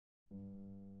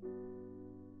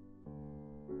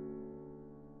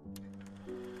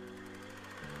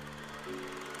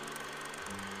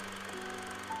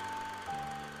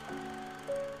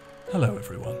Hello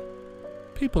everyone.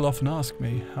 People often ask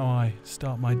me how I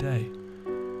start my day.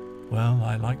 Well,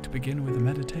 I like to begin with a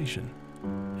meditation,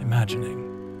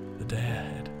 imagining the day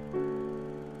ahead.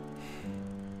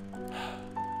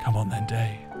 Come on then,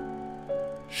 day.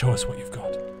 Show us what you've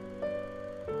got.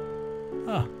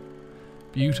 Ah,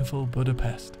 beautiful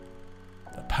Budapest,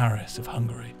 the Paris of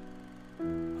Hungary.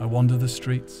 I wander the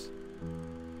streets,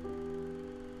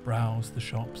 browse the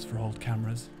shops for old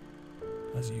cameras,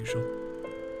 as usual.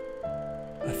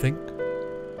 I think,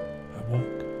 I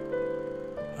walk,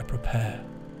 I prepare,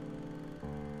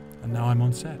 and now I'm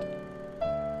on set.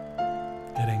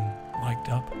 Getting mic'd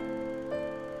up,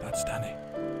 that's Danny.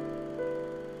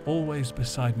 Always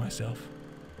beside myself,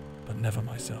 but never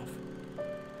myself.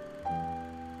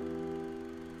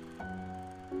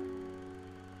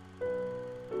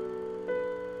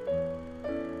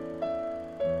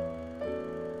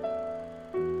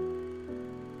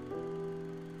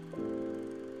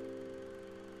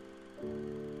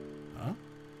 Huh?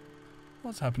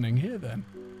 What's happening here then?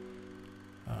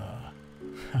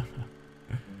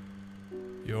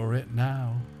 You're it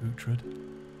now, Uhtred.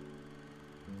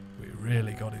 We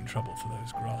really got in trouble for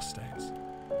those grass stains.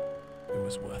 It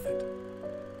was worth it.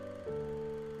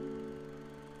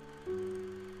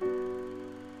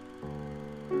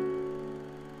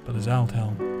 But as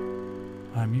Althelm,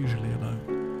 I am usually alone.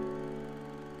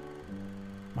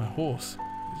 My horse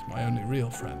is my only real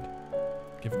friend.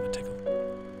 Give him a tickle.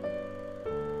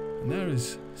 And there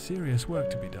is serious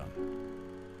work to be done.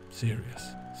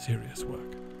 Serious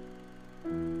work.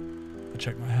 I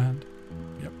check my hand.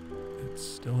 Yep, it's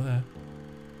still there.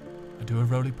 I do a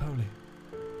roly-poly.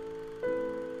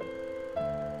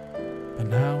 But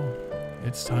now,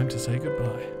 it's time to say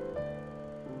goodbye.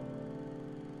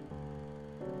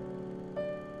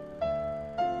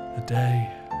 A day.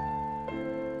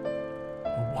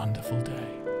 A wonderful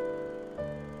day.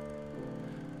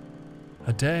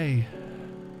 A day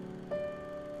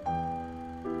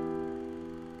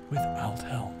with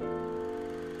Althelm.